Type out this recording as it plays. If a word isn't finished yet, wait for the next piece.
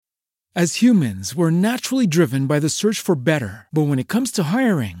As humans, we're naturally driven by the search for better. But when it comes to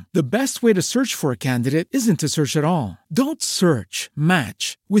hiring, the best way to search for a candidate isn't to search at all. Don't search,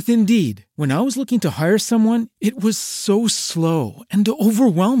 match with Indeed. When I was looking to hire someone, it was so slow and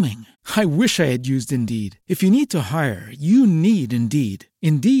overwhelming. I wish I had used Indeed. If you need to hire, you need Indeed.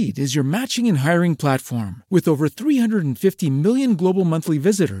 Indeed is your matching and hiring platform with over 350 million global monthly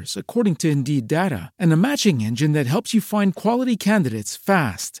visitors, according to Indeed data, and a matching engine that helps you find quality candidates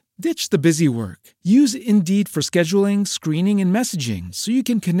fast. Ditch the busy work. Use Indeed for scheduling, screening, and messaging so you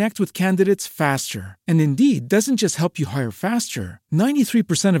can connect with candidates faster. And Indeed doesn't just help you hire faster.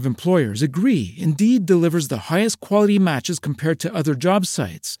 93% of employers agree Indeed delivers the highest quality matches compared to other job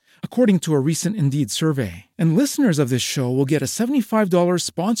sites, according to a recent Indeed survey. And listeners of this show will get a $75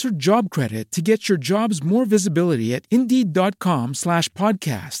 sponsored job credit to get your jobs more visibility at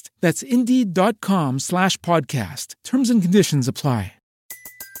Indeed.com/podcast. That's Indeed.com/podcast. Terms and conditions apply.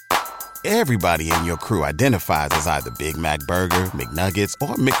 Everybody in your crew identifies as either Big Mac Burger, McNuggets,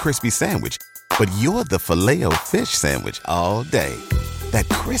 or McCrispy Sandwich. But you're the Filet-O-Fish Sandwich all day. That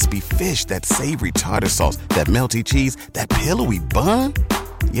crispy fish, that savory tartar sauce, that melty cheese, that pillowy bun.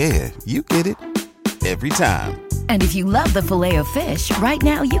 Yeah, you get it. Every time. And if you love the Filet-O-Fish, right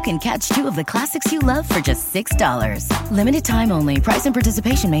now you can catch two of the classics you love for just $6. Limited time only. Price and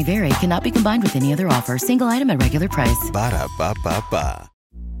participation may vary. Cannot be combined with any other offer. Single item at regular price. Ba-da-ba-ba-ba.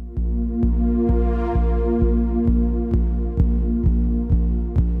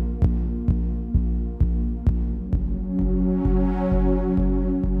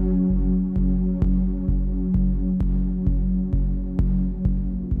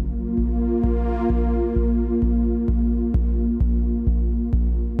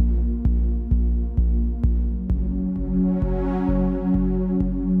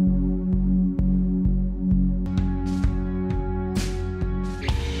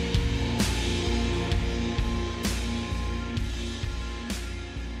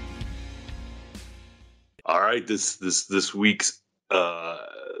 This week's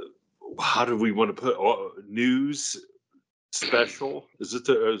how do we want to put news special? Is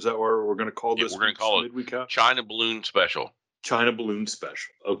that what we're going to call this? We're going to call it China Balloon Special. China Balloon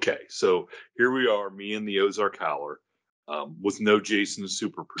Special. Okay, so here we are, me and the Ozark Howler, with no Jason, the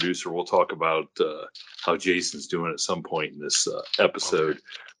super producer. We'll talk about how Jason's doing at some point in this episode, okay.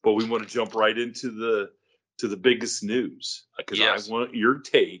 But we want to jump right into the biggest news because I want your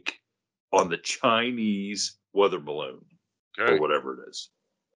take on the Chinese weather balloon, okay, or whatever it is.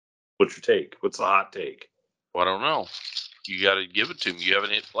 What's your take? What's the hot take? Well, I don't know. You got to give it to me. You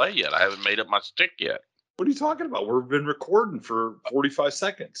haven't hit play yet. I haven't made up my stick yet. What are you talking about? We've been recording for 45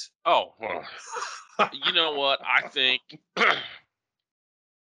 seconds. Oh, well, you know what? I think,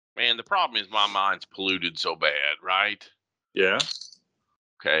 man, the problem is my mind's polluted so bad, right? Yeah.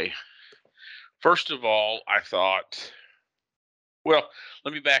 Okay. First of all, I thought, well,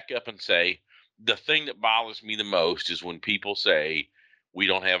 let me back up and say, the thing that bothers me the most is when people say we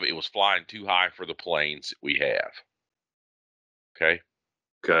don't have, it was flying too high for the planes we have. Okay?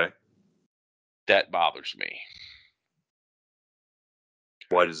 Okay. That bothers me.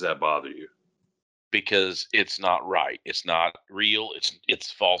 Why does that bother you? Because it's not right. It's not real.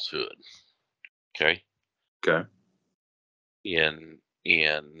 It's falsehood. Okay? Okay. In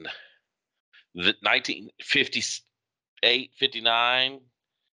the 1958, 59,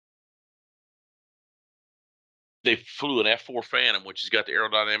 they flew an F-4 Phantom, which has got the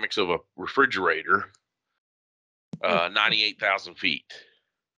aerodynamics of a refrigerator, 98,000 feet.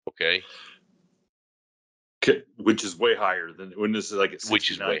 Okay? Okay, which is way higher than when this is like at 69,000. Which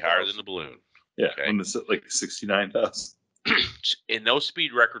is way higher than the balloon. Yeah, okay. When it's at like 69,000. And those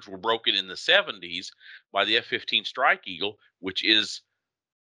speed records were broken in the 70s by the F-15 Strike Eagle, which is,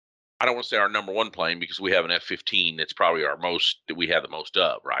 I don't want to say our number one plane because we have an F-15 that's probably that we have the most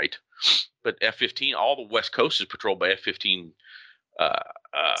of, right? But F-15, all the West Coast is patrolled by F-15.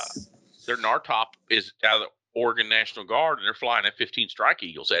 Their NARTOP is out of the Oregon National Guard, and they're flying F-15 Strike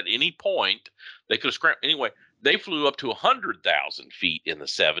Eagles. At any point, they could have scrambled. Anyway, they flew up to 100,000 feet in the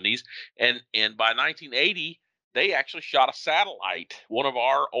 70s, and by 1980, they actually shot a satellite, one of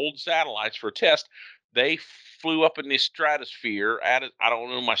our old satellites, for a test. They flew up in the stratosphere I don't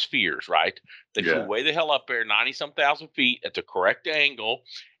know my spheres, right? They flew way the hell up there, 90-some thousand feet at the correct angle,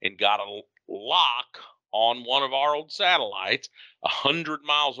 and got a lock on one of our old satellites 100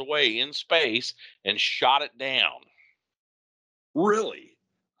 miles away in space and shot it down. Really?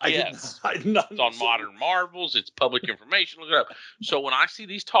 Yes. It's on Modern Marvels. It's public information. Look it up. So when I see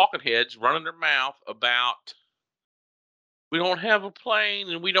these talking heads running their mouth about we don't have a plane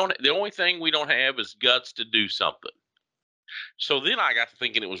and the only thing we don't have is guts to do something. So then I got to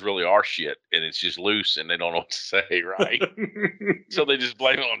thinking it was really our shit, and it's just loose, and they don't know what to say, right? So they just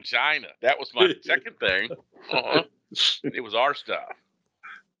blame it on China. That was my second thing. It was our stuff.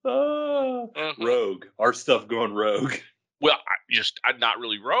 Rogue. Our stuff going rogue. Well, I'm not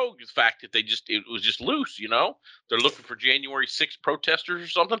really rogue. The fact that it was just loose, you know? They're looking for January 6th protesters or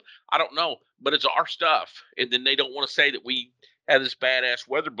something. I don't know, but it's our stuff. And then they don't want to say that we had this badass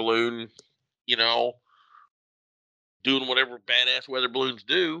weather balloon, you know, doing whatever badass weather balloons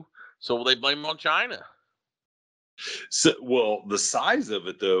do. So they blame it on China. So, well, the size of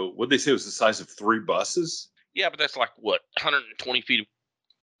it, though, what they say was the size of 3 buses. Yeah, but that's like, what, 120 feet of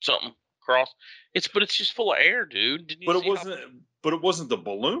something across? But it's just full of air, dude. Didn't you But see it wasn't the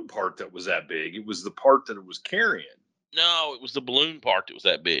balloon part that was that big. It was the part that it was carrying. No, it was the balloon part that was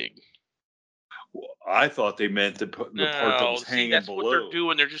that big. Well, I thought they meant the part that was hanging that's below. What they're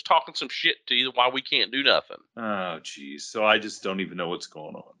doing. They're just talking some shit to you why we can't do nothing. Oh, geez. So I just don't even know what's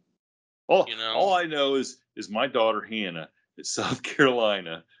going on. All I know is my daughter Hannah at South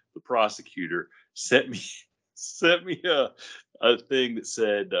Carolina, the prosecutor, sent me a thing that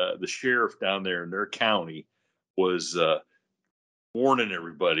said the sheriff down there in their county was warning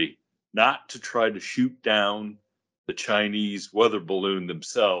everybody not to try to shoot down the Chinese weather balloon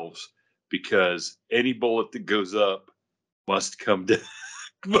themselves, because any bullet that goes up must come down.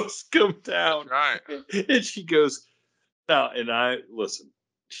 Must come down. That's right. And she goes, now, and I listen.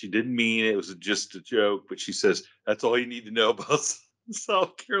 She didn't mean it. It was just a joke, but she says that's all you need to know about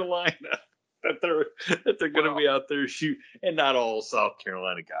South Carolina. That they're going to be out there shoot, and not all South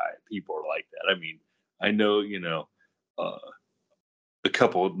Carolina people are like that. I mean, I know, a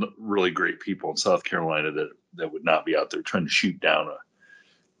couple of really great people in South Carolina that would not be out there trying to shoot down a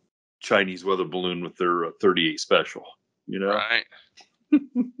Chinese weather balloon with their 38 special, Right.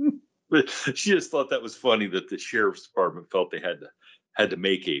 But she just thought that was funny that the sheriff's department felt they had to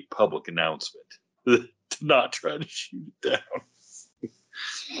make a public announcement to not try to shoot it down.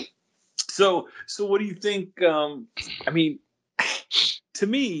 So what do you think? I mean, to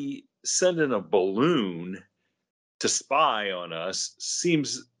me, sending a balloon to spy on us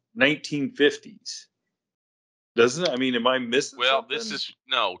seems 1950s, doesn't it? I mean, am I missing something? This is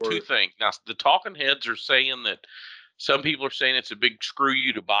two things. Now, the talking heads are saying that some people are saying it's a big screw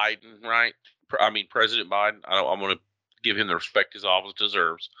you to Biden, right? I mean, President Biden. I'm going to give him the respect his office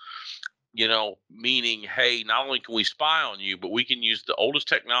deserves. Meaning, hey, not only can we spy on you, but we can use the oldest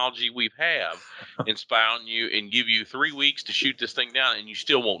technology we have and spy on you and give you 3 weeks to shoot this thing down, and you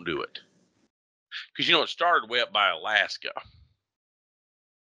still won't do it. Because, it started way up by Alaska.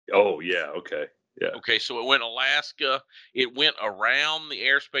 Oh, yeah. Okay. Yeah. Okay. So it went Alaska. It went around the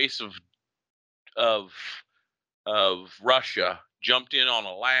airspace of Russia, jumped in on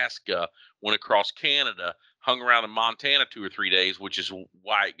Alaska, went across Canada, hung around in Montana 2 or 3 days, which is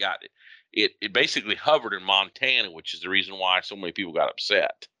why it got it. It basically hovered in Montana, which is the reason why so many people got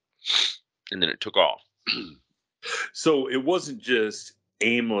upset. And then it took off. So it wasn't just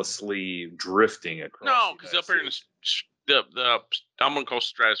aimlessly drifting across. No, because up here in the I'm going to call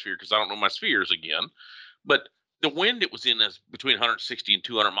stratosphere because I don't know my spheres again. But the wind it was in is between 160 and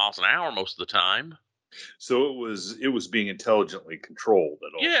 200 miles an hour most of the time. So it was being intelligently controlled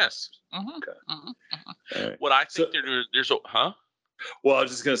at all. Yes. Mm-hmm. Okay. Mm-hmm. Right. What I think there's a Well, I was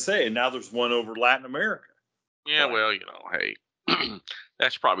just going to say, and now there's one over Latin America. Yeah, well, hey,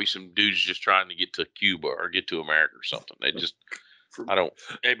 that's probably some dudes just trying to get to Cuba or get to America or something. They just,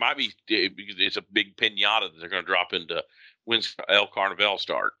 it might be because it's a big pinata that they're going to drop into when's El Carnival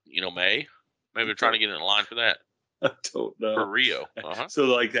start? May? Maybe they're trying to get in line for that. I don't know. For Rio. Uh-huh. So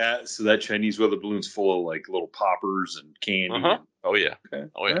that Chinese weather balloon's full of like little poppers and candy. Uh-huh. Oh, yeah. Okay.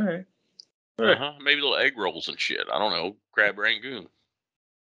 Oh, yeah. All right. Uh-huh. Maybe little egg rolls and shit. I don't know. Crab Rangoon.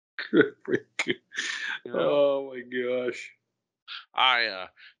 Oh my gosh.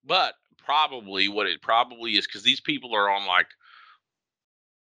 But probably what it probably is, because these people are on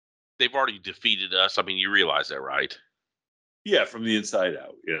they've already defeated us. I mean, you realize that, right? Yeah, from the inside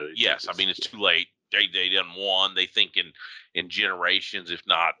out. Yeah. Yes. I mean, it's too late. They done won. They think in generations, if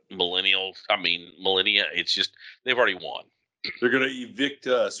not millennia. It's just they've already won. They're going to evict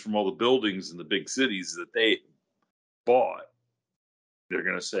us from all the buildings in the big cities that they bought. They're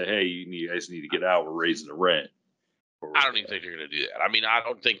going to say, "Hey, you guys need to get out. We're raising the rent." I don't even think they're going to do that. I mean, I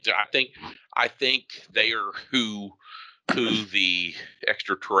don't think. I think they are who the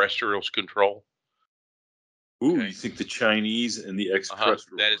extraterrestrials control. Ooh, okay. You think the Chinese and the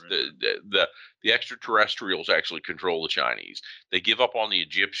extraterrestrials? That is the extraterrestrials actually control the Chinese. They give up on the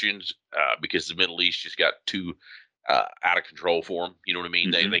Egyptians because the Middle East just got too out of control for them. You know what I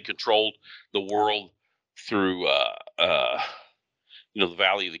mean? Mm-hmm. They controlled the world through the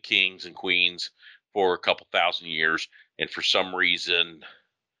Valley of the Kings and Queens for a couple thousand years, and for some reason,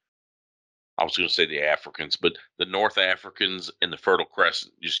 I was going to say the Africans, but the North Africans and the Fertile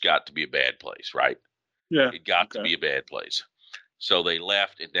Crescent just got to be a bad place, right? Yeah. It got to be a bad place. So they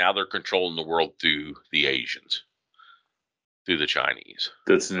left, and now they're controlling the world through the Asians, through the Chinese.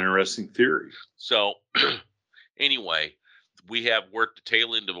 That's an interesting theory. So anyway, we're at the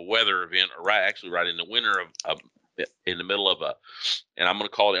tail end of a weather event, or right in the winter of in the middle of and I'm going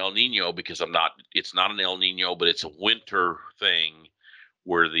to call it El Nino because it's not an El Nino, but it's a winter thing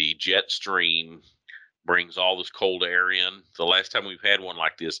where the jet stream brings all this cold air in. The last time we've had one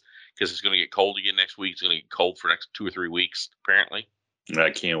like this, because it's going to get cold again next week. It's going to get cold for the next 2 or 3 weeks, apparently. I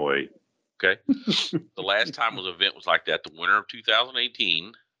can't wait. Okay. The last time an event was like that, the winter of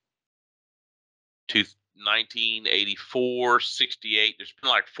 2018, 1984, 68. There's been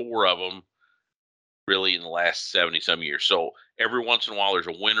like 4 of them really in the last 70-some years. So every once in a while, there's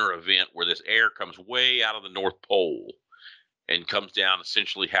a winter event where this air comes way out of the North Pole and comes down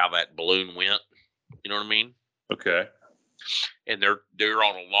essentially how that balloon went. You know what I mean? Okay. And they're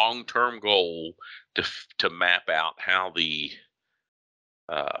on a long-term goal to map out how the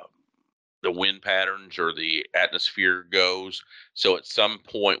wind patterns or the atmosphere goes. So at some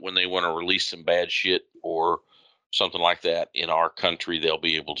point when they want to release some bad shit or something like that in our country, they'll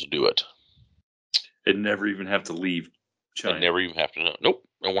be able to do it. And never even have to leave China. And never even have to know. Nope.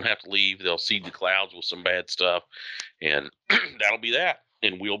 They won't have to leave. They'll seed the clouds with some bad stuff. And that'll be that.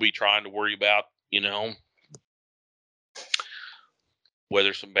 And we'll be trying to worry about,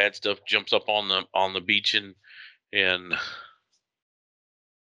 whether some bad stuff jumps up on the beach in the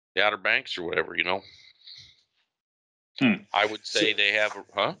Outer Banks or whatever, I would say they have,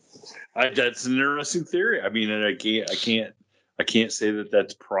 that's an interesting theory. I mean, and I can't say that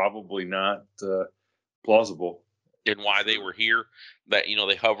that's probably not plausible. And why they were here, that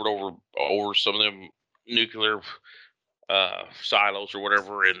they hovered over some of them nuclear silos or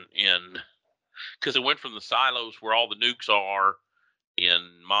whatever, and because it went from the silos where all the nukes are in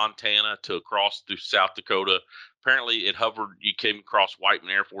Montana to across through South Dakota. Apparently, it hovered. You came across Whiteman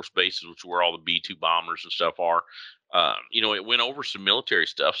Air Force bases, which is where all the B-2 bombers and stuff are. It went over some military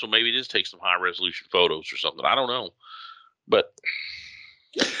stuff, so maybe it is take some high-resolution photos or something. I don't know, but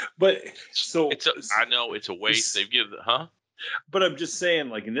so I know it's a waste. They've given, But I'm just saying,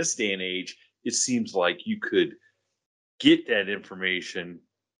 like in this day and age, it seems like you could get that information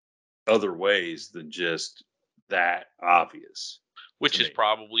other ways than just that obvious. Which is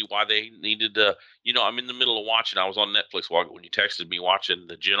probably why they needed to, I'm in the middle of watching. I was on Netflix when you texted me watching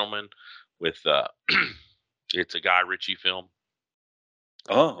The Gentleman with, it's a Guy Ritchie film.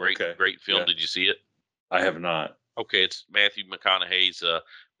 Oh, great film. Yeah. Did you see it? I have not. Okay, it's Matthew McConaughey's a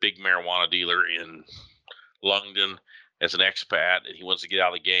big marijuana dealer in London as an expat, and he wants to get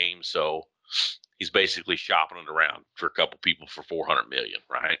out of the game, so he's basically shopping it around for a couple people for $400 million,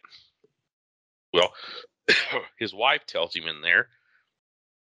 right? Well, his wife tells him in there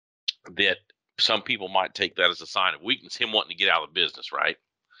that some people might take that as a sign of weakness, him wanting to get out of the business, right?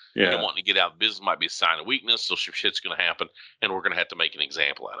 Yeah. Him wanting to get out of the business might be a sign of weakness, so shit's going to happen, and we're going to have to make an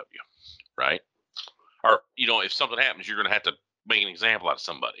example out of you, right? Or, if something happens, you're going to have to make an example out of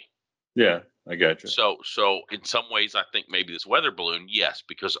somebody. Yeah, I got you. So in some ways, I think maybe this weather balloon, yes,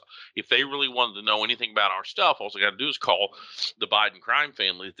 because if they really wanted to know anything about our stuff, all they got to do is call the Biden crime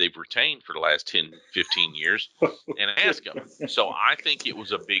family that they've retained for the last 10, 15 years and ask them. So I think it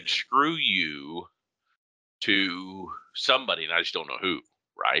was a big screw you to somebody, and I just don't know who,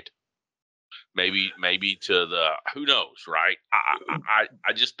 right? Maybe to the, who knows, right?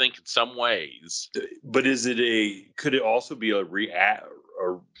 I just think in some ways. But could it also be a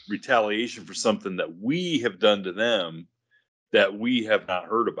retaliation for something that we have done to them that we have not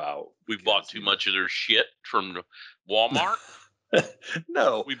heard about? We bought too much of their shit from Walmart.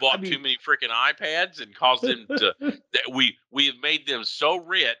 No, we bought too many freaking iPads and caused them to. We have made them so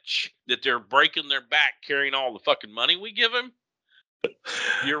rich that they're breaking their back carrying all the fucking money we give them.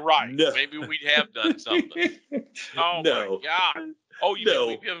 You're right. No. Maybe we'd have done something. Oh no. My God! Oh,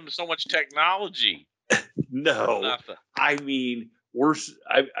 we've given them so much technology. No, nothing. I mean,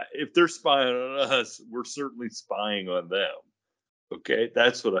 if they're spying on us, we're certainly spying on them. Okay,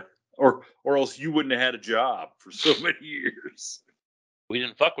 that's what or else you wouldn't have had a job for so many years. We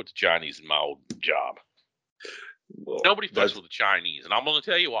didn't fuck with the Chinese in my old job. Well, nobody fucks with the Chinese, and I'm going to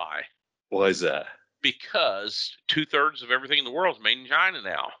tell you why. Why is that? Because 2/3 of everything in the world is made in China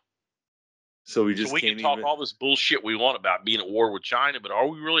now. So we can talk all this bullshit we want about being at war with China, but are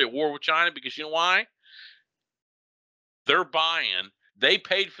we really at war with China? Because you know why? They're buying They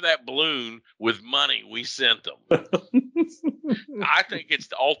paid for that balloon with money we sent them. I think it's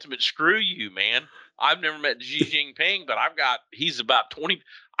the ultimate screw you, man. I've never met Xi Jinping, but he's about 20.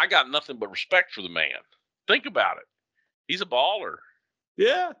 I got nothing but respect for the man. Think about it. He's a baller.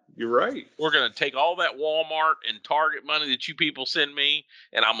 Yeah, you're right. We're going to take all that Walmart and Target money that you people send me,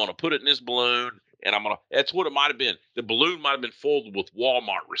 and I'm going to put it in this balloon. And that's what it might have been. The balloon might have been filled with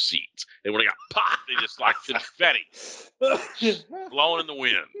Walmart receipts. And when it got popped, they just like confetti blowing in the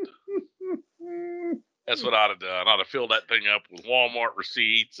wind. That's what I'd have done. I'd have filled that thing up with Walmart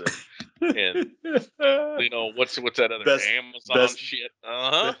receipts and what's that other Amazon shit?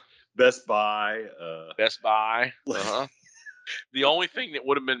 Best Buy. Best Buy. The only thing that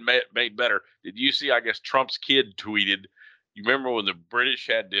would have been made better. Did you see? I guess Trump's kid tweeted. You remember when the British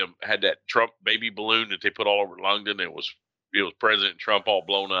had that Trump baby balloon that they put all over London? It was President Trump all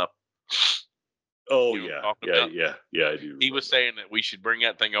blown up. Oh, yeah, I do. He was saying that we should bring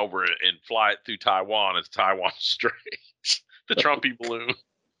that thing over and fly it through Taiwan as Taiwan Straits. The Trumpy balloon.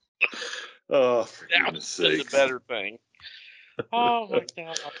 Oh, for goodness sake. That's a better thing. Oh, my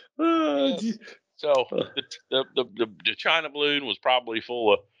God. Yes. So the China balloon was probably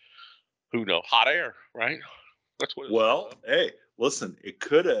full of, hot air, right? That's what. Well, hey, listen, it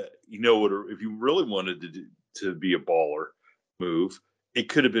could have. If you really wanted to be a baller move, it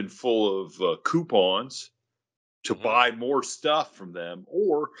could have been full of coupons to buy more stuff from them,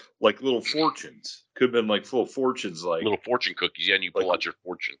 or like little fortunes. Could have been like full of fortunes, like little fortune cookies. Yeah, and you pull out your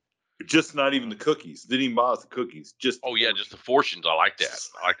fortune. Just not even the cookies. Didn't even buy the cookies. Just just the fortunes. I like that.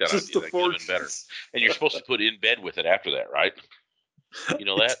 I like that just idea. The that could have been better. And you're supposed to put in bed with it after that, right? You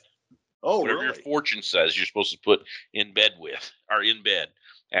know that? Whatever your fortune says, you're supposed to put in bed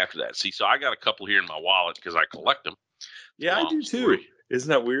after that. See, so I got a couple here in my wallet because I collect them. Yeah, I do too. Isn't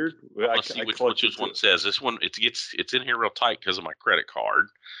that weird? Let's see which one says. This one, it's in here real tight because of my credit card.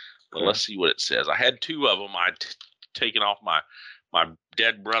 But let's see what it says. I had two of them. I'd taken off my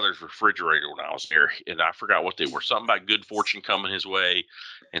dead brother's refrigerator when I was there, and I forgot what they were. Something about good fortune coming his way,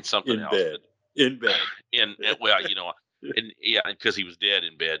 and something else. In bed. And because he was dead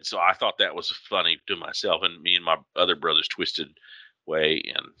in bed. So I thought that was funny to myself, and me and my other brothers twisted way,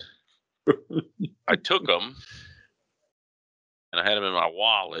 and I took them, and I had them in my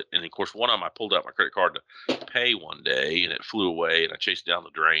wallet. And of course, one of them I pulled out my credit card to pay one day, and it flew away, and I chased it down the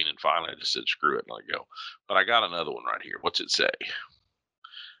drain, and finally I just said, screw it, and let it go. But I got another one right here. What's it say?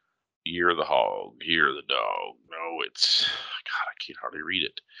 Year of the hog, year of the dog. No, it's, God, I can't hardly read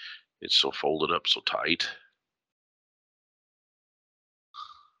it. It's so folded up so tight.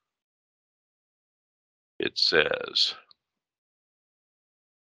 It says,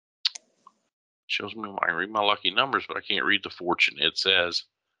 shows me I can read my lucky numbers, but I can't read the fortune. It says,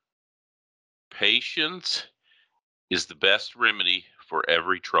 patience is the best remedy for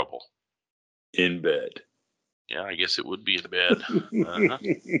every trouble. In bed. Yeah, I guess it would be in bed. Yeah,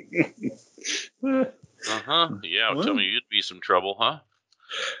 tell me you'd be some trouble, huh?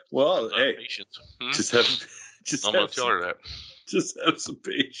 Well, hey, patience. I'm gonna tell her that. Just have some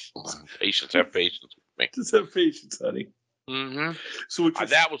patience. Have patience with me. Just have patience, honey. Mm-hmm. So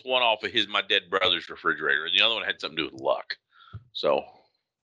that was one off of my dead brother's refrigerator, and the other one had something to do with luck. So,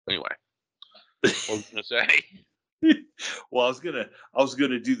 anyway, what was I gonna say? Well, I was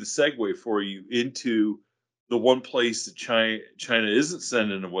gonna do the segue for you into the one place that China isn't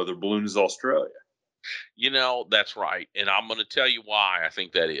sending a weather balloon is Australia. That's right, and I'm gonna tell you why I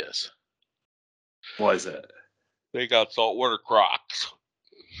think that is. Why is that? They got saltwater crocs.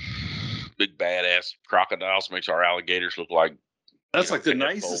 Big badass crocodiles makes our alligators look like. That's like the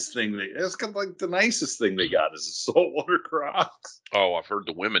nicest thing. That's like the nicest thing they got is the saltwater crocs. Oh, I've heard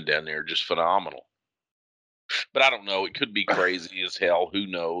the women down there are just phenomenal. But I don't know. It could be crazy as hell. Who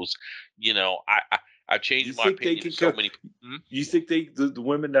knows? I've changed my opinion. You think the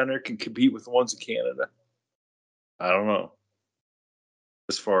women down there can compete with the ones in Canada? I don't know.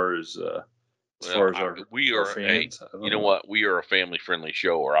 As far as we are fans, you know what? We are a family-friendly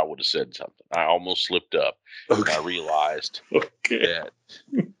show, or I would have said something. I almost slipped up. Okay. I realized that.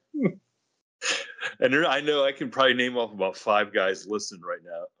 And I know I can probably name off about 5 guys listening right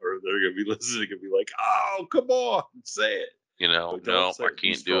now, or they're going to be listening and be like, "Oh, come on, say it." No, I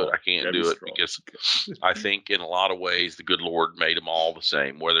can't do it. I can't do it because I think in a lot of ways the good Lord made them all the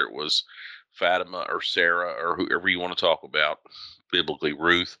same, whether it was Fatima or Sarah or whoever you want to talk about, biblically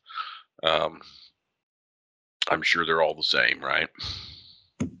Ruth. I'm sure they're all the same, right?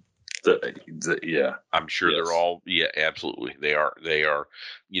 Yeah, I'm sure they're all. Yeah, absolutely. They are.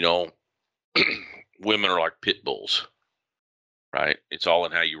 Women are like pit bulls, right? It's all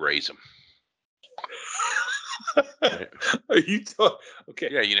in how you raise them. Are you talking? Okay.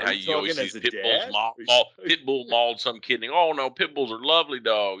 Yeah, you know Are how you always see as a pit bulls dad? pit bull mauled some kid. And, oh no, pit bulls are lovely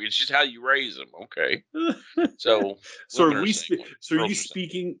dog. It's just how you raise them. Okay, so So women are are we? the same way. So are Girls you are the same.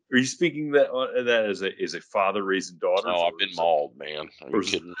 speaking? Are you speaking that as a father raising daughters? Oh, I've been mauled, man. Are you or is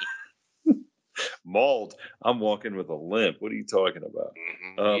it- kidding me? mauled? I'm walking with a limp. What are you talking about?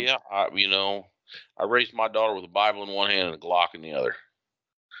 Yeah, I raised my daughter with a Bible in one hand and a Glock in the other.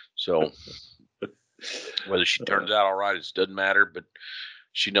 So whether she turned it out all right, it doesn't matter. But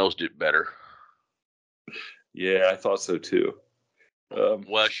she knows it better. Yeah, I thought so too.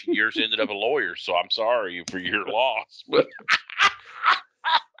 Well, yours ended up a lawyer, so I'm sorry for your loss. But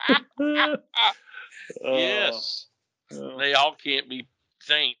yes, they all can't be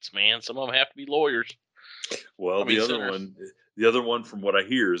saints, man. Some of them have to be lawyers. Well, the other one, from what I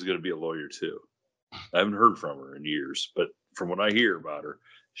hear, is going to be a lawyer too. I haven't heard from her in years, but from what I hear about her,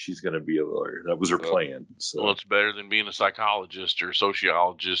 she's going to be a lawyer. That was her plan. So, well, it's better than being a psychologist or a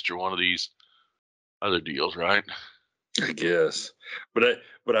sociologist or one of these other deals, right? I guess. But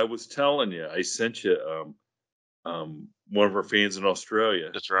I was telling you, I sent you one of our fans in Australia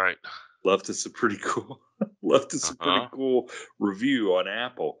That's right. left us a pretty cool review on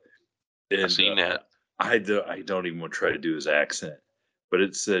Apple. And I've seen that. I don't even want to try to do his accent, but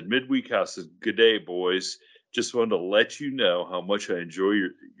it said, Midweek House says, "Good day, boys. Just wanted to let you know how much I enjoy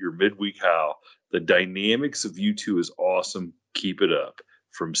your Midweek Howl. The dynamics of you two is awesome. Keep it up."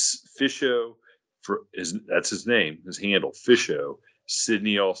 From Fisho, that's his name, his handle, Fisho,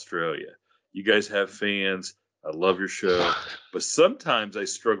 Sydney, Australia. You guys have fans. I love your show, but sometimes I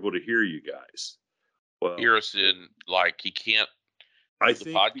struggle to hear you guys. Well, hear us in like he can't. I the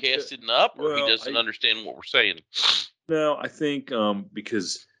think podcast isn't up, or he doesn't understand what we're saying. No, I think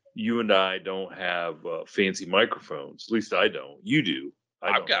because you and I don't have fancy microphones. At least I don't. You do.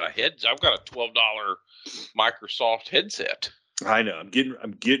 I've got a $12 Microsoft headset. I know. I'm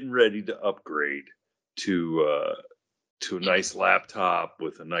getting ready to upgrade to a nice laptop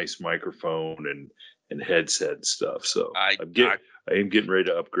with a nice microphone and headset and stuff. So I am getting ready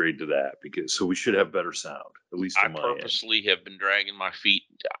to upgrade to that so we should have better sound, at least on my end. I purposely have been dragging my feet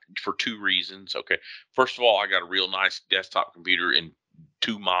for two reasons. Okay. First of all, I got a real nice desktop computer and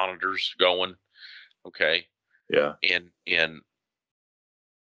 2 monitors going. Okay. Yeah. And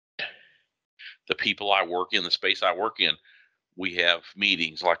the people I work in, the space I work in, we have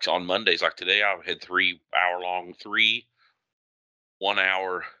meetings like on Mondays, like today, I've had 3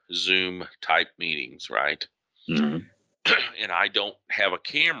 1-hour Zoom type meetings, right? Mm-hmm. And I don't have a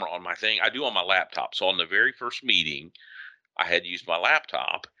camera on my thing. I do on my laptop. So on the very first meeting, I had to use my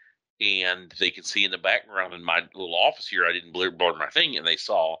laptop, and they can see in the background in my little office here, I didn't blur my thing, and they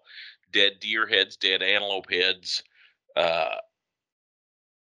saw dead deer heads, dead antelope heads, a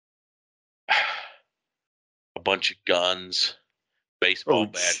bunch of guns, baseball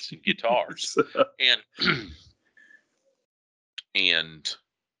bats, and guitars. And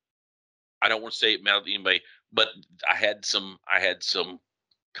I don't want to say it mattered to anybody, but I had some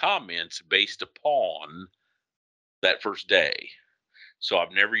comments based upon that first day. So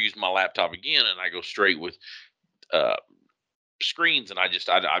I've never used my laptop again, and I go straight with screens, and it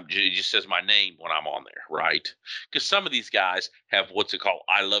just says my name when I'm on there, right? Because some of these guys have what's it called,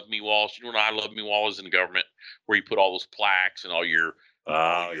 I Love Me walls. You know what I Love Me wall is in the government, where you put all those plaques and all your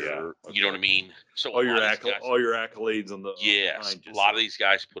yeah. Okay. You know what I mean? So all your accolades on the yes. A lot of these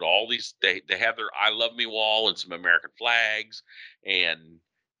guys put all these. They have their I Love Me wall and some American flags, and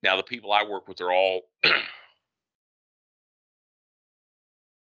now the people I work with are all.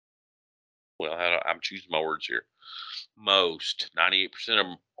 Well, I'm choosing my words here. 98% of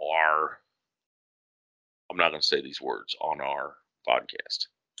them are. I'm not going to say these words on our podcast.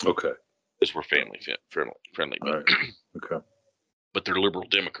 Okay. Because we're family friendly. But, right. Okay. But they're liberal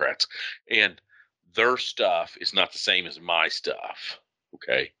Democrats, and their stuff is not the same as my stuff.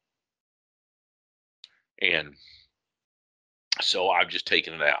 Okay. And so I've just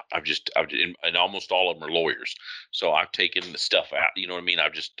taken it out. And almost all of them are lawyers. So I've taken the stuff out. You know what I mean?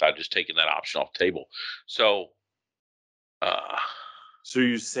 I've just taken that option off the table. So, so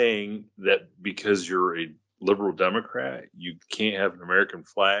you're saying that because you're a liberal Democrat, you can't have an American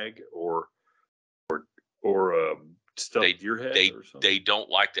flag or stuffed deer head or something? They don't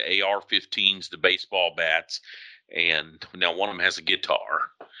like the AR-15s, the baseball bats, and now one of them has a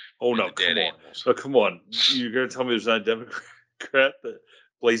guitar. Oh no! Come on! Oh, come on! You're gonna tell me there's not a Democrat that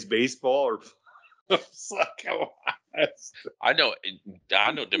plays baseball or? Come on. I know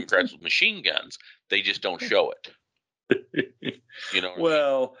Democrats with machine guns. They just don't show it. You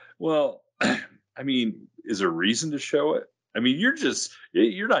know. Well. I mean, is there a reason to show it? I mean, you're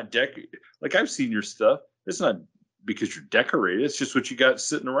not like I've seen your stuff. It's not because you're decorated. It's just what you got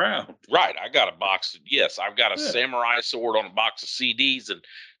sitting around. Right. I got a box. Yes, I've got a Yeah. samurai sword on a box of CDs and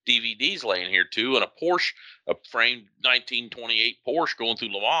DVDs laying here too, and a Porsche, a framed 1928 Porsche going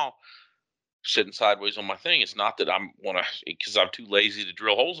through Le Mans, sitting sideways on my thing. It's not that because I'm too lazy to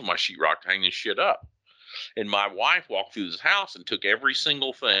drill holes in my sheetrock to hang this shit up. And my wife walked through this house and took every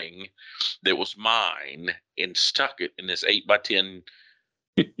single thing that was mine and stuck it in this 8x10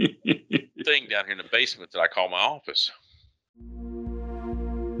 thing down here in the basement that I call my office.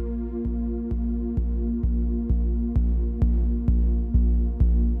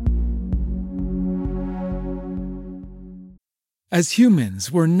 As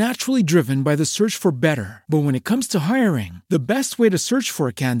humans, we're naturally driven by the search for better. But when it comes to hiring, the best way to search for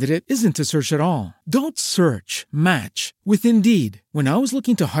a candidate isn't to search at all. Don't search, match with Indeed. When I was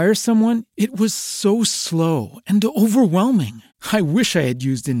looking to hire someone, it was so slow and overwhelming. I wish I had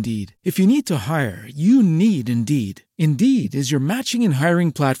used Indeed. If you need to hire, you need Indeed. Indeed is your matching and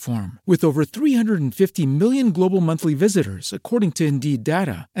hiring platform with over 350 million global monthly visitors, according to Indeed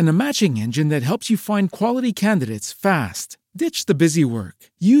data, and a matching engine that helps you find quality candidates fast. Ditch the busy work.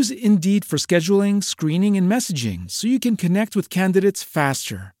 Use Indeed for scheduling, screening, and messaging so you can connect with candidates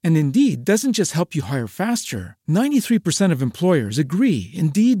faster. And Indeed doesn't just help you hire faster. 93% of employers agree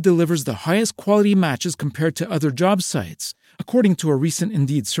Indeed delivers the highest quality matches compared to other job sites, according to a recent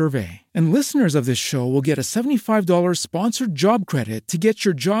Indeed survey. And listeners of this show will get a $75 sponsored job credit to get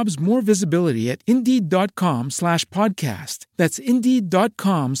your jobs more visibility at Indeed.com/podcast. That's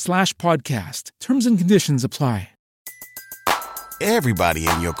Indeed.com/podcast. Terms and conditions apply. Everybody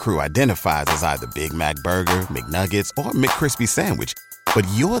in your crew identifies as either Big Mac Burger, McNuggets, or McCrispy Sandwich. But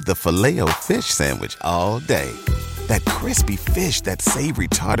you're the Filet-O-Fish Sandwich all day. That crispy fish, that savory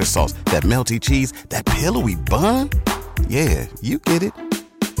tartar sauce, that melty cheese, that pillowy bun. Yeah, you get it.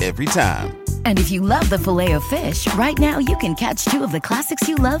 Every time. And if you love the Filet-O-Fish, right now you can catch two of the classics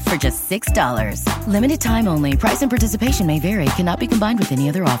you love for just $6. Limited time only. Price and participation may vary. Cannot be combined with any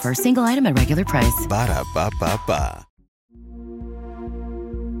other offer. Single item at regular price. Ba-da-ba-ba-ba.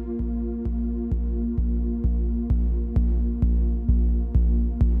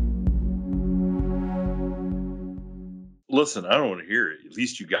 Listen, I don't want to hear it. At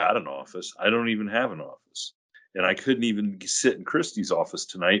least you got an office. I don't even have an office. And I couldn't even sit in Christy's office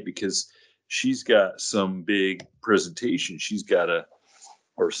tonight because she's got some big presentation.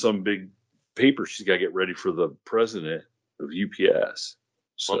 Or some big paper she's got to get ready for the president of UPS.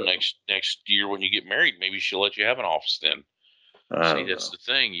 So, well, next year when you get married, maybe she'll let you have an office then. See, that's the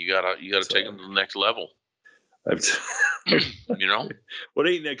thing. You gotta take them to the next level. You know? What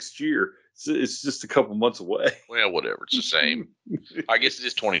ain't next year? It's just a couple months away. Well, whatever. It's the same. I guess it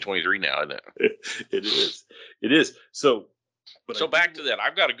is 2023 now, isn't it? It is. So back to that.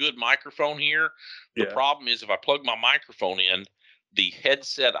 I've got a good microphone here. The problem is if I plug my microphone in, the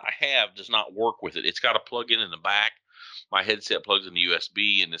headset I have does not work with it. It's got to plug in the back. My headset plugs in the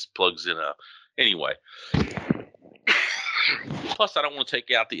USB, and this plugs in anyway. Plus, I don't want to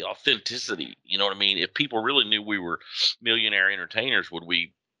take out the authenticity. You know what I mean? If people really knew we were millionaire entertainers, would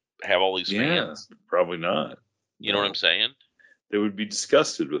we have all these fans? Probably not. You know what I'm saying? They would be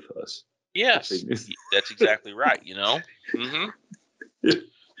disgusted with us. Yes, that's exactly right. You know,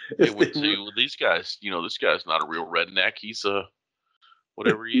 they would say, "Well, these guys, this guy's not a real redneck. He's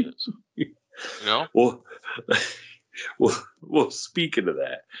whatever he is." You know. Well. Speaking of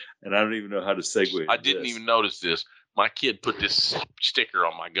that, and I don't even know how to segue. I didn't even notice this. My kid put this sticker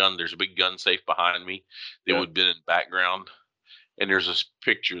on my gun. There's a big gun safe behind me that would have been in the background. And there's this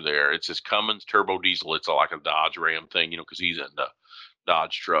picture there. It says Cummins Turbo Diesel. It's like a Dodge Ram thing, because he's into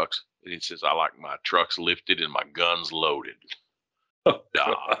Dodge trucks. And it says, I like my trucks lifted and my guns loaded.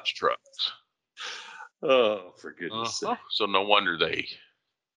 Dodge trucks. Oh, for goodness sake. So no wonder they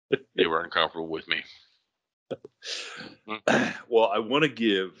were uncomfortable with me. Well, I want to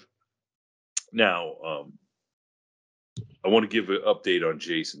give now. I want to give an update on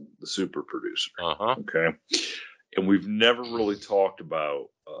Jason, the super producer. Okay. And we've never really talked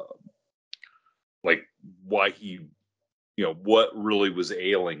about like why he, what really was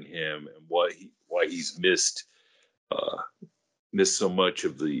ailing him and why he's missed so much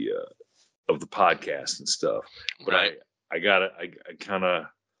of the podcast and stuff. But right. I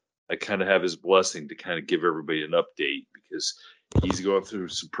kind of have his blessing to kind of give everybody an update because he's going through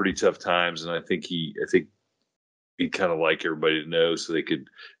some pretty tough times, and I think he'd kind of like everybody to know so they could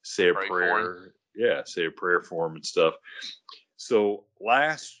say a prayer. Yeah, say a prayer for him and stuff. So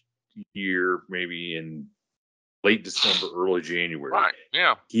last year, maybe in late December, early January, right?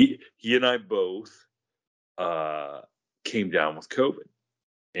 Yeah, he and I both came down with COVID,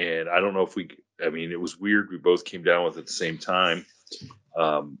 and I don't know if I mean, it was weird. We both came down with it at the same time.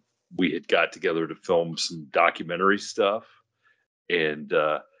 We had got together to film some documentary stuff, and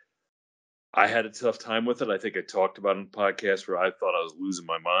I had a tough time with it. I think I talked about it on the podcast where I thought I was losing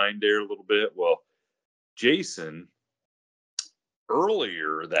my mind there a little bit. Well, Jason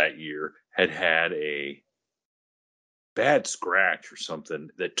earlier that year had a bad scratch or something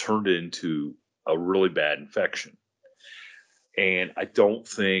that turned into a really bad infection. And I don't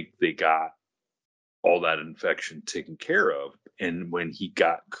think they got all that infection taken care of. And when he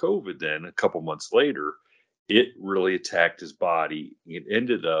got COVID, then a couple months later, it really attacked his body. It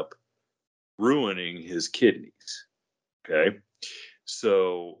ended up ruining his kidneys. Okay.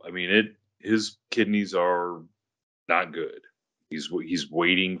 So, I mean, his kidneys are not good. He's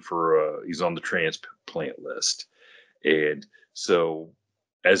waiting for he's on the transplant list. And so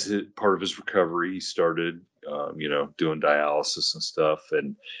as part of his recovery, he started, doing dialysis and stuff.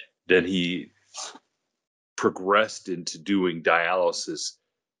 And then he progressed into doing dialysis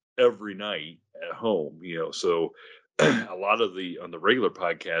every night at home, so a lot of on the regular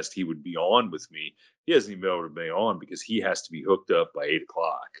podcast, he would be on with me. He hasn't even been able to be on because he has to be hooked up by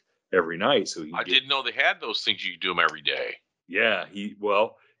 8:00 every night. So I didn't know they had those things. You can do them every day. Yeah.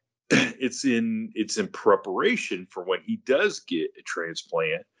 It's in preparation for when he does get a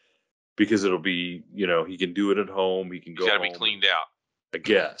transplant, because it'll be, he can do it at home. He can go. He's got to be cleaned out. I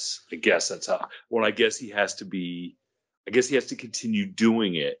guess that's how. Well, I guess he has to continue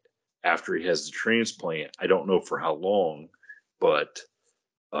doing it after he has the transplant. I don't know for how long, but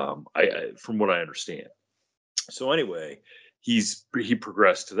I from what I understand. So anyway, he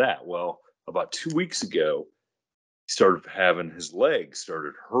progressed to that. Well, about 2 weeks ago, he started having his legs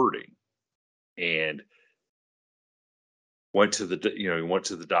started hurting, and went to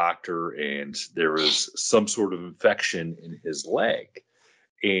the doctor, and there was some sort of infection in his leg,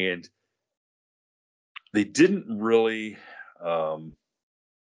 and they didn't really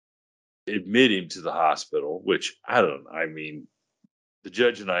admit him to the hospital, which I don't know. I mean, the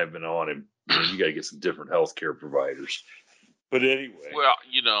judge and I have been on him. You got to get some different healthcare providers. But anyway. Well,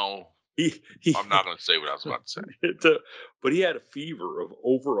 I'm not going to say what I was about to say. But he had a fever of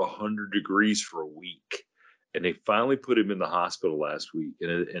over 100 degrees for a week. And they finally put him in the hospital last week.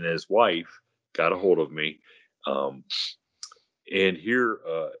 And his wife got a hold of me. And here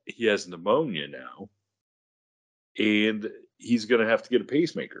he has pneumonia now. And he's going to have to get a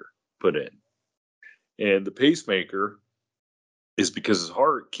pacemaker put in. And the pacemaker is because his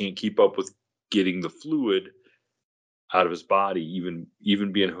heart can't keep up with getting the fluid out of his body,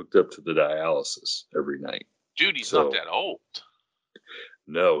 even being hooked up to the dialysis every night. Dude, he's not that old.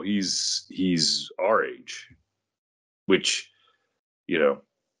 No, he's our age, which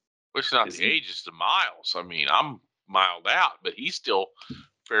Which not the age, it's the miles. I mean, I'm miled out, but he's still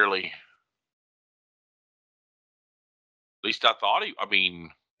fairly. At least I thought he. I mean.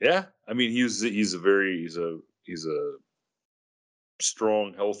 Yeah, I mean he's a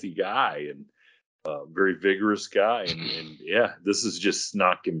strong, healthy guy, and very vigorous guy, and yeah, this is just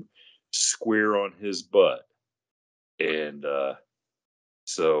knocking square on his butt, and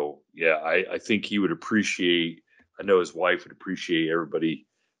so yeah, I think he would appreciate. I know his wife would appreciate everybody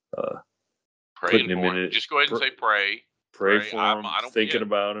putting him in it. Just go ahead and say pray. Pray for him, thinking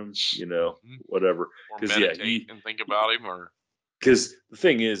about him, whatever. Or meditate and think about him, or. Because the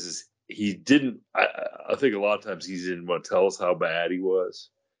thing is he didn't. I think a lot of times he didn't want to tell us how bad he was,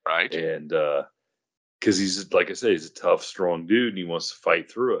 right? And because he's, like I said, he's a tough, strong dude, and he wants to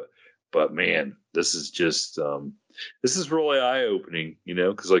fight through it. But man, this is just this is really eye opening,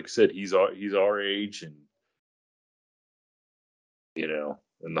 because like I said, he's our age, and and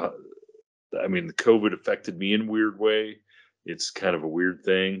the COVID affected me in a weird way. It's kind of a weird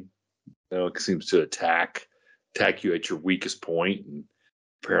thing, it seems to attack you at your weakest point, and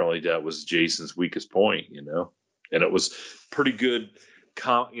apparently that was Jason's weakest point, and it was pretty good.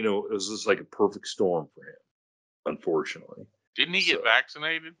 It was just like a perfect storm for him, unfortunately. Didn't he get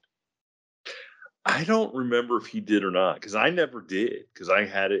vaccinated? I don't remember if he did or not, because I never did, because I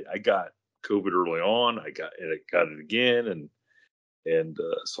had it. I got COVID early on. I got it again, and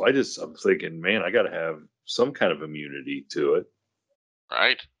so I'm thinking, man, I got to have some kind of immunity to it,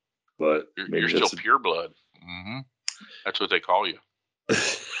 right? But you're still pure blood. Mm-hmm. That's what they call you.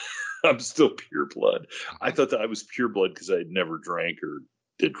 I'm still pure blood. I thought that I was pure blood because I had never drank or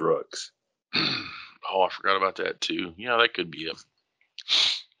did drugs. Oh, I forgot about that too. Yeah, that could be it.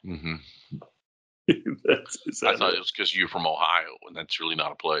 Mm-hmm. I thought it was because you're from Ohio, and that's really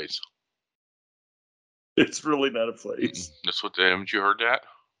not a place. It's really not a place. That's what haven't you heard that?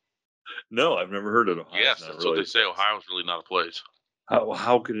 No, I've never heard of Ohio. Yes, that's what they say. Ohio's really not a place.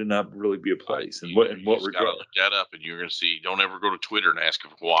 How could it not really be a place? And what You regard? just gotta look that up, and you're going to see. Don't ever go to Twitter and ask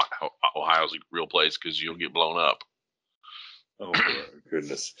if Ohio's a real place, because you'll get blown up. Oh my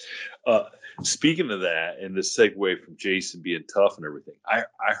goodness! Speaking of that, and the segue from Jason being tough and everything, I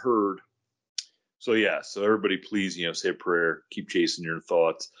heard. So yeah, so everybody, please, say a prayer. Keep Jason in your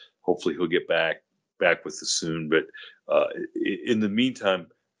thoughts. Hopefully, he'll get back with us soon. But in the meantime,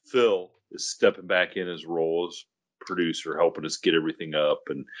 Phil is stepping back in his role as producer, helping us get everything up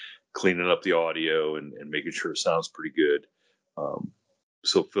and cleaning up the audio and making sure it sounds pretty good.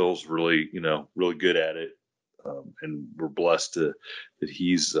 So Phil's really, really good at it. And we're blessed that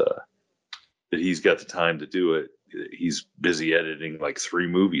he's got the time to do it. He's busy editing like 3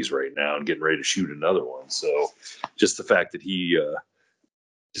 movies right now and getting ready to shoot another one. So just the fact that he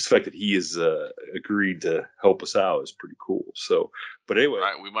has agreed to help us out is pretty cool. So, but anyway,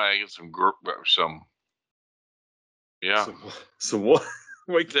 right, we might get some. Yeah. So what?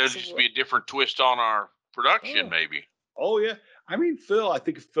 There'll just be a different twist on our production, maybe. Oh yeah. I mean, Phil. I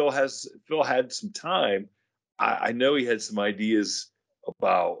think if Phil had some time, I know he had some ideas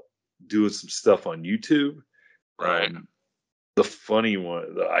about doing some stuff on YouTube. Right. The funny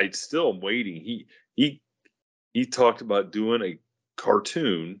one, I still am waiting. He talked about doing a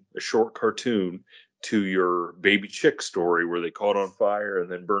short cartoon to your baby chick story where they caught on fire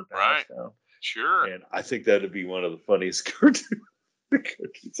and then burnt the house down. Sure. And I think that'd be one of the funniest cartoons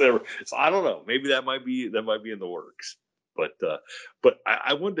ever. So I don't know. Maybe that might be in the works. But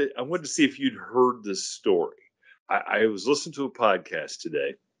I wanted to see if you'd heard this story. I was listening to a podcast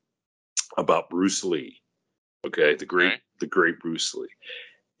today about Bruce Lee. Okay, the great Bruce Lee,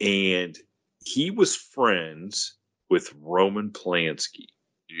 and he was friends with Roman Polanski.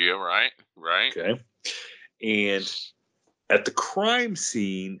 Yeah, right. Okay, and at the crime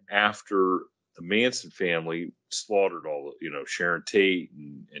scene after the Manson family slaughtered all Sharon Tate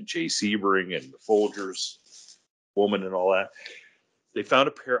and Jay Sebring and the Folgers woman and all that, they found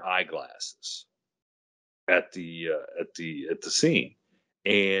a pair of eyeglasses at the scene.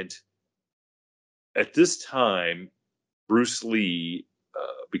 And at this time, Bruce Lee,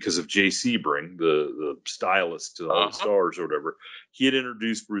 because of Jay Sebring, the stylist to all the stars or whatever, he had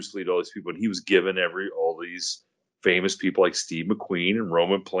introduced Bruce Lee to all these people, and he was given all these famous people like Steve McQueen and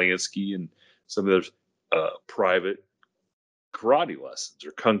Roman Polanski and some of those private karate lessons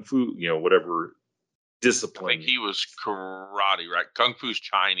or kung fu, whatever discipline. I think he was karate, right? Kung Fu's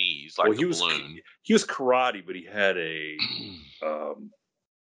Chinese, like the balloon. He was karate, but he had a.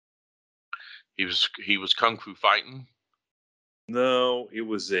 He was kung fu fighting. No, it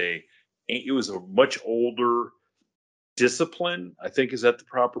was a much older discipline. I think is that the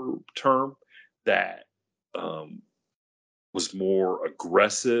proper term, that was more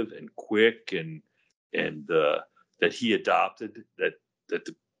aggressive and quick and that he adopted that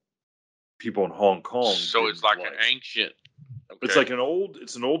the people in Hong Kong. So it's like an ancient. Okay. It's like an old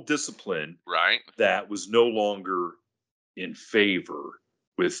discipline, right? That was no longer in favor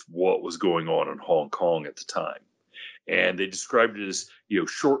with what was going on in Hong Kong at the time. And they described it as,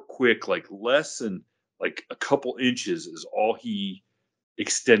 short, quick, like less than like a couple inches is all he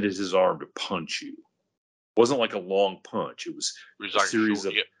extended his arm to punch you. It wasn't like a long punch. It was a like series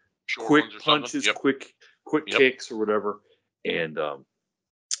of quick punches, quick kicks or whatever. And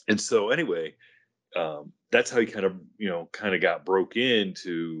so anyway, that's how he kind of got broke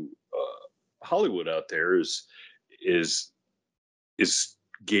into Hollywood out there is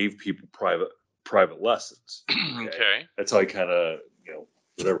gave people private lessons. Okay. That's how he kind of,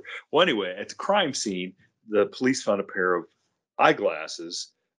 whatever. Well, anyway, at the crime scene, the police found a pair of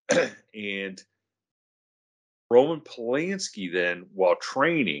eyeglasses and Roman Polanski then, while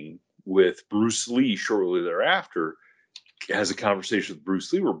training with Bruce Lee shortly thereafter, has a conversation with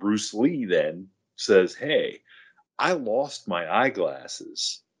Bruce Lee where Bruce Lee then says, "Hey, I lost my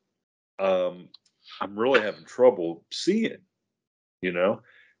eyeglasses. I'm really having trouble seeing,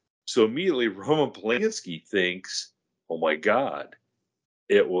 So immediately Roman Polanski thinks, oh my God,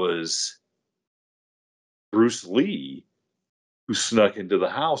 it was Bruce Lee who snuck into the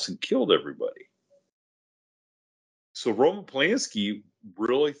house and killed everybody. So Roman Polanski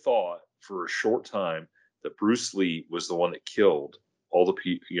really thought for a short time that Bruce Lee was the one that killed all the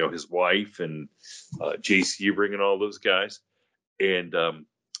people, his wife and Jay Sebring and all those guys, and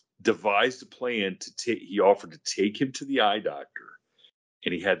devised a plan he offered to take him to the eye doctor.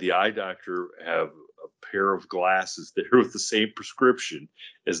 And he had the eye doctor have a pair of glasses that were with the same prescription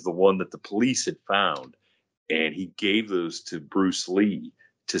as the one that the police had found. And he gave those to Bruce Lee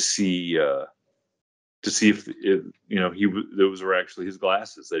to see if those were actually his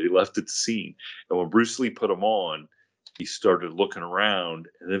glasses that he left at the scene. And when Bruce Lee put them on, he started looking around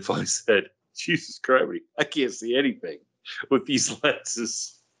and then finally said, Jesus Christ, I can't see anything with these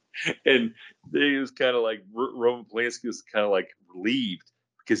lenses. And he was kind of like, Roman Polanski was kind of like relieved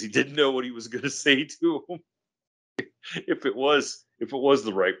because he didn't know what he was going to say to him if it was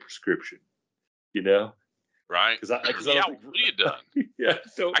the right prescription, you know? Right? Because what would he have done? Yeah,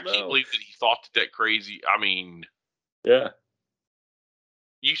 I can't believe that he thought that crazy. I mean, yeah.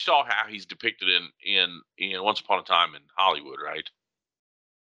 You saw how he's depicted in Once Upon a Time in Hollywood, right?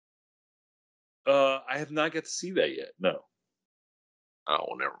 I have not got to see that yet. No. Oh,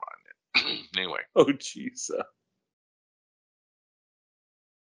 well, never mind then. Anyway. Oh, jeez.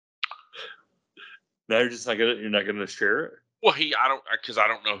 Now you're not gonna share it. Well, I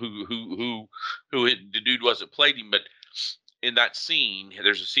don't know who the dude was that played him, but in that scene,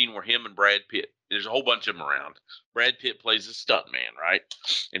 there's a scene where him and Brad Pitt, there's a whole bunch of them around. Brad Pitt plays a stuntman, right?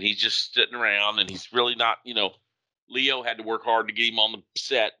 And he's just sitting around, and he's really not, Leo had to work hard to get him on the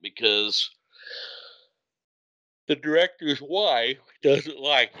set because the director's wife doesn't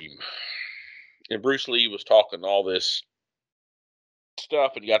like him. And Bruce Lee was talking all this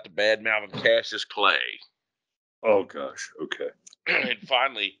stuff, and he got the bad mouth of Cassius Clay. Oh, gosh. Okay. And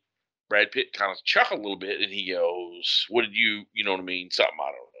finally, Brad Pitt kind of chuckled a little bit, and he goes, what did you know what I mean? Something, I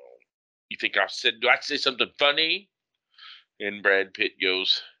don't know. You think do I say something funny? And Brad Pitt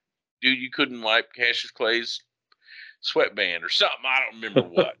goes, dude, you couldn't wipe Cassius Clay's sweatband or something. I don't remember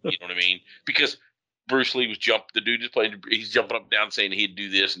what. You know what I mean? Because Bruce Lee was he's jumping up and down saying he'd do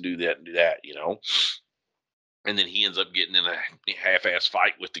this and do that and do that, And then he ends up getting in a half-ass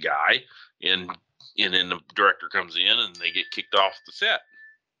fight with the guy, and then the director comes in and they get kicked off the set.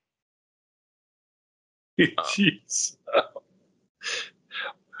 Jeez.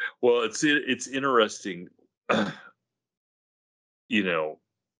 Well, it's interesting,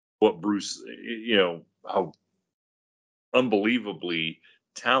 what Bruce, how unbelievably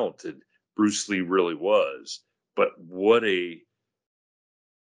talented Bruce Lee really was, but what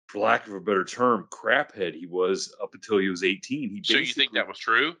for lack of a better term, craphead he was up until he was 18. So you think that was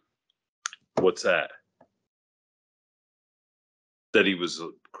true? What's that? That he was a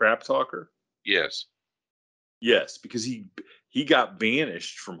crap talker? Yes. Yes, because he got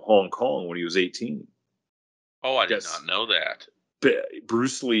banished from Hong Kong when he was 18. Oh, I did not know that.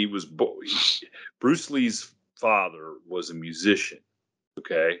 Bruce Bruce Lee's father was a musician,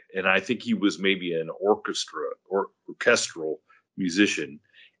 okay? And I think he was maybe an orchestral musician.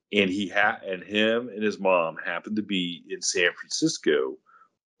 And him and his mom happened to be in San Francisco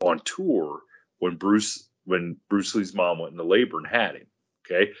on tour when Bruce Lee's mom went into labor and had him.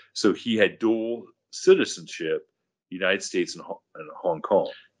 Okay, so he had dual citizenship, United States and Hong Kong.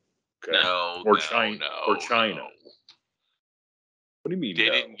 Okay, China. No. What do you mean? They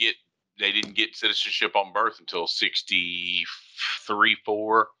didn't get citizenship on birth until 63,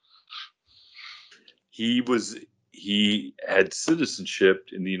 4. He had citizenship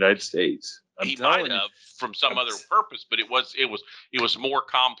in the United States. He might have from some other purpose, but it was more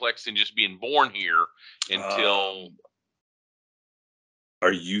complex than just being born here until.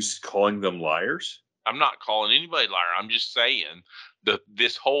 Are you calling them liars? I'm not calling anybody liar. I'm just saying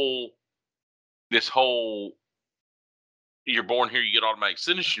this whole you're born here, you get automatic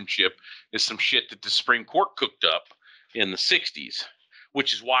citizenship is some shit that the Supreme Court cooked up in the 60s.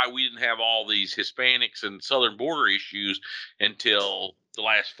 Which is why we didn't have all these Hispanics and southern border issues until the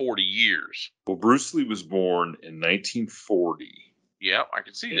last 40 years. Well, Bruce Lee was born in 1940. Yeah, I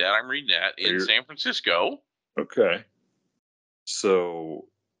can see that. I'm reading that in San Francisco. Okay. So,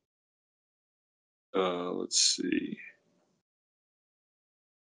 let's see.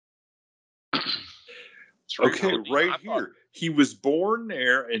 Okay, right here. He was born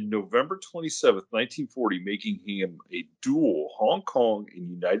there in November 27th, 1940, making him a dual Hong Kong and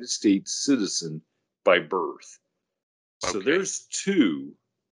United States citizen by birth. So there's two.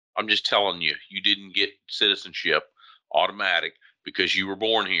 I'm just telling you, you didn't get citizenship automatic because you were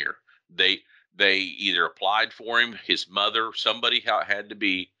born here. They either applied for him, his mother, somebody had to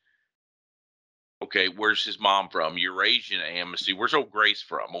be. Okay, where's his mom from? Eurasian amnesty. Where's old Grace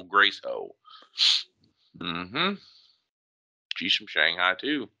from? Old Grace O. Mm-hmm. She's from Shanghai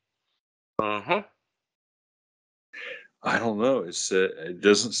too. Uh-huh. I don't know. It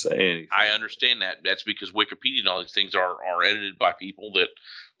doesn't say anything. I understand that. That's because Wikipedia and all these things are edited by people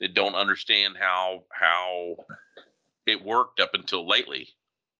that don't understand how it worked up until lately.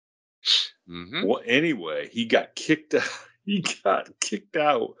 Mm-hmm. Well, anyway, he got kicked out. He got kicked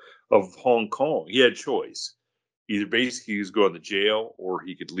out of Hong Kong. He had a choice. Either basically he was going to jail or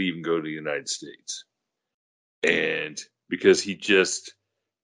he could leave and go to the United States. And because he just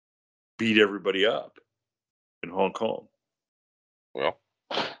beat everybody up. in Hong Kong. Well,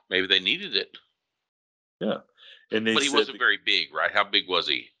 maybe they needed it. Yeah. And But he wasn't very big, right? How big was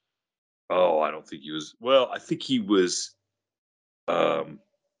he? Oh, I don't think he was. Well, I think he was. I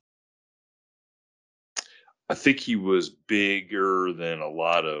think he was bigger than a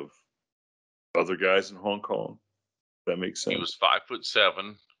lot of other guys in Hong Kong. That makes sense. He was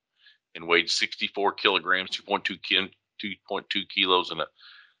 5'7" and weighed 64 kilograms, 2.2 kilos,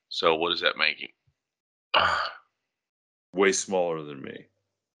 so what does that make him? Way smaller than me.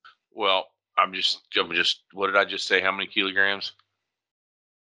 Well, I'm just. What did I just say? How many kilograms?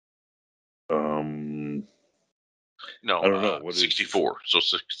 No, I don't know. What 64. So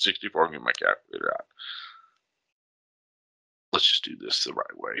 64. Get my calculator out. Let's just do this the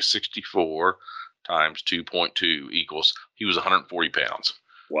right way. 64 times 2.2 equals. He was 140 pounds.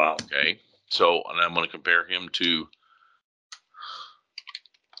 Wow. Okay. So, and I'm going to compare him to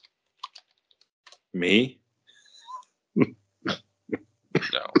me. No,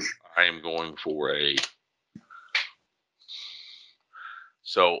 I am going for a.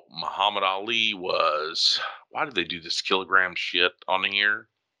 So Muhammad Ali was. Why did they do this kilogram shit on here?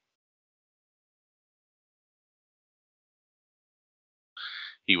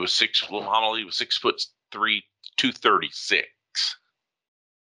 He was Muhammad Ali was 6'3", 236.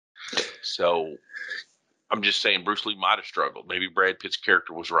 So I'm just saying Bruce Lee might have struggled. Maybe Brad Pitt's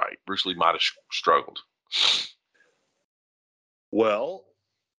character was right. Bruce Lee might have struggled. Well,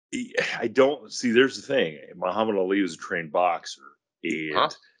 I don't see. There's the thing. Muhammad Ali was a trained boxer,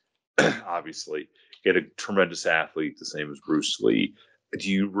 and obviously he had a tremendous athlete, the same as Bruce Lee.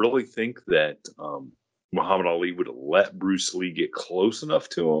 Do you really think that Muhammad Ali would have let Bruce Lee get close enough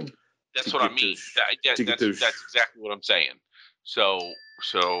to him? That's what I mean. That's exactly what I'm saying. So.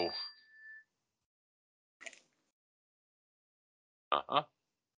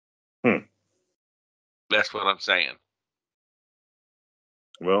 That's what I'm saying.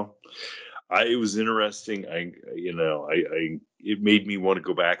 Well, it was interesting. It made me want to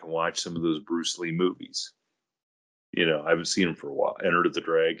go back and watch some of those Bruce Lee movies. I haven't seen him for a while. Enter the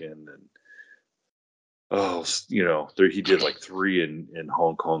Dragon, and he did like 3 in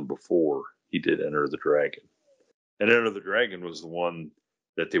Hong Kong before he did Enter the Dragon. And Enter the Dragon was the one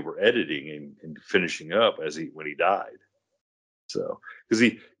that they were editing and finishing up when he died. So, because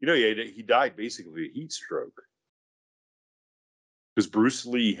he died basically of a heat stroke. Because Bruce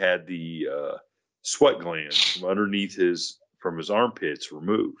Lee had the sweat glands from his armpits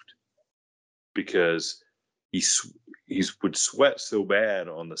removed, because he would sweat so bad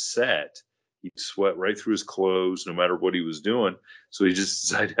on the set, he'd sweat right through his clothes no matter what he was doing. So he just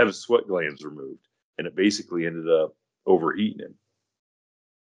decided to have his sweat glands removed, and it basically ended up overheating him.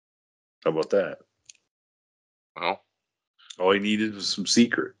 How about that? Well, all he needed was some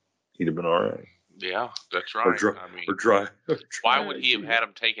secret. He'd have been all right. Yeah, that's right. Or dry. Why would he have had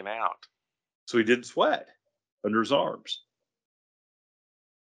him taken out? So he didn't sweat under his arms.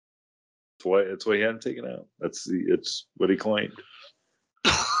 That's why he had him taken out. It's what he claimed.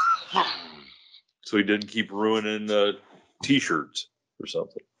 So he didn't keep ruining T-shirts or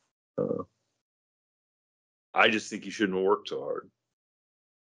something. I just think he shouldn't have worked so hard.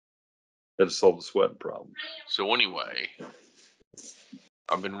 That to solve the sweating problem. So anyway,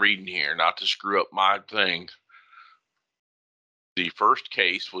 I've been reading here, not to screw up my thing. The first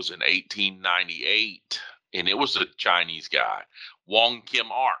case was in 1898, and it was a Chinese guy, Wong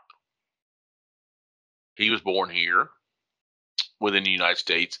Kim Ark. He was born here within the United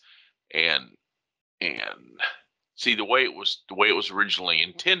States, and see, the way it was originally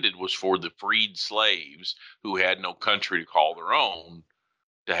intended was for the freed slaves who had no country to call their own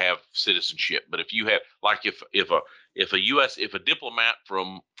to have citizenship. But if you have, like, if a diplomat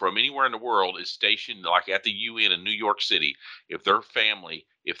from anywhere in the world is stationed, like at the UN in New York City, if their family,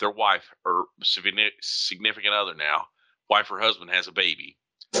 if their wife or significant other now, wife or husband has a baby,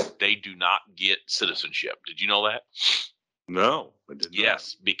 they do not get citizenship. Did you know that? No, I did not.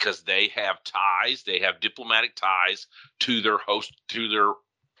 Yes, because they have ties. They have diplomatic ties to their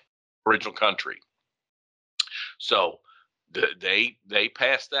original country. So they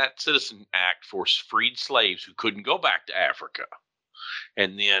passed that Citizen Act for freed slaves who couldn't go back to Africa.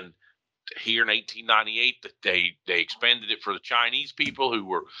 And then here in 1898, they expanded it for the Chinese people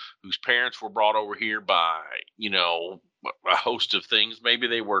whose parents were brought over here by, a host of things. Maybe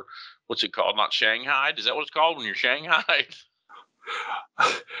they were, what's it called? Not Shanghai. Is that what it's called when you're Shanghai?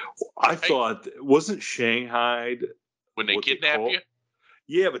 I thought, wasn't Shanghai when they kidnap you?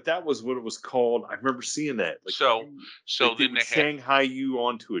 Yeah, but that was what it was called. I remember seeing that. Like, so they would Shanghai you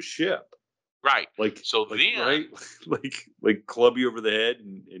onto a ship. Right. Right? like club you over the head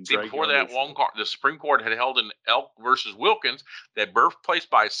and drag before you that, the Supreme Court had held in Elk versus Wilkins that birthplace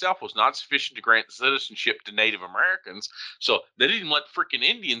by itself was not sufficient to grant citizenship to Native Americans. So they didn't let freaking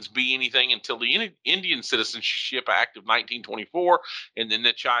Indians be anything until the Indian Citizenship Act of 1924, and then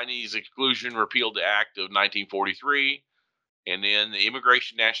the Chinese Exclusion Repealed Act of 1943. And then the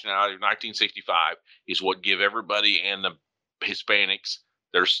Immigration Nationality of 1965 is what give everybody and the Hispanics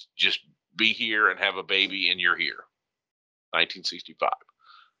there's just be here and have a baby and you're here. 1965.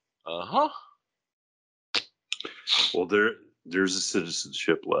 Well, there's a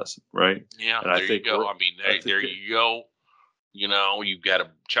citizenship lesson, right? Yeah, and there you go. I mean, there you go. You know, you've got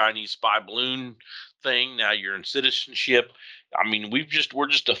a Chinese spy balloon thing. Now you're in citizenship. I mean, we're just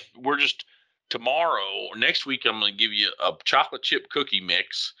tomorrow or next week. I'm going to give you a chocolate chip cookie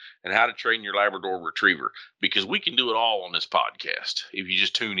mix and how to train your Labrador Retriever, because we can do it all on this podcast if you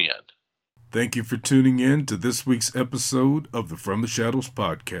just tune in. Thank you for tuning in to this week's episode of the From the Shadows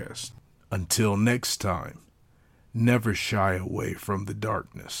podcast. Until next time, never shy away from the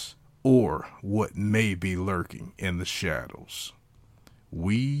darkness or what may be lurking in the shadows.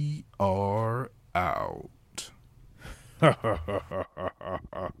 We are out.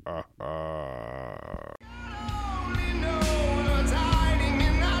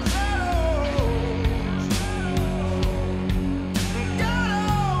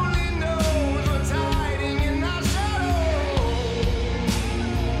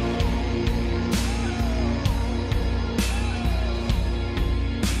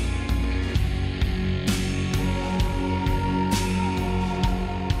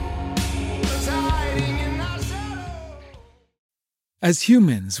 As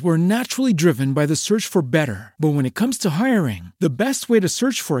humans, we're naturally driven by the search for better. But when it comes to hiring, the best way to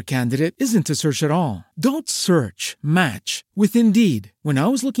search for a candidate isn't to search at all. Don't search, match with Indeed. When I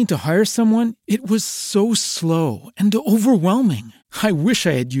was looking to hire someone, it was so slow and overwhelming. I wish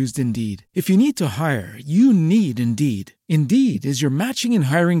I had used Indeed. If you need to hire, you need Indeed. Indeed is your matching and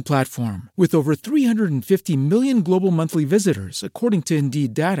hiring platform with over 350 million global monthly visitors, according to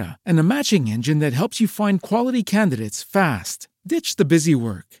Indeed data, and a matching engine that helps you find quality candidates fast. Ditch the busy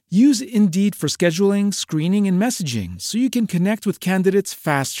work. Use Indeed for scheduling, screening, and messaging so you can connect with candidates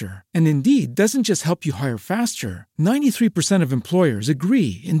faster. And Indeed doesn't just help you hire faster. 93% of employers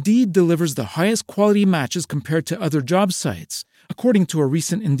agree Indeed delivers the highest quality matches compared to other job sites, according to a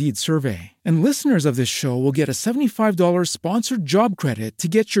recent Indeed survey. And listeners of this show will get a $75 sponsored job credit to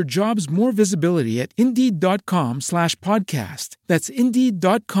get your jobs more visibility at Indeed.com/podcast. That's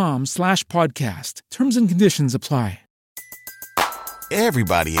Indeed.com/podcast. Terms and conditions apply.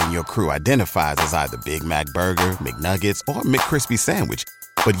 Everybody in your crew identifies as either Big Mac Burger, McNuggets, or McCrispy Sandwich.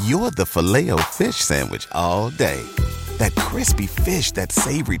 But you're the Filet-O-Fish Sandwich all day. That crispy fish, that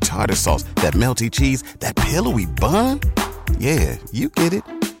savory tartar sauce, that melty cheese, that pillowy bun. Yeah, you get it.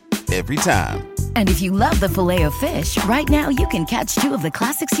 Every time. And if you love the Filet-O-Fish, right now you can catch two of the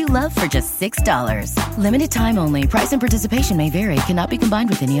classics you love for just $6. Limited time only. Price and participation may vary. Cannot be combined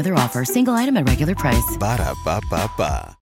with any other offer. Single item at regular price. Ba-da-ba-ba-ba.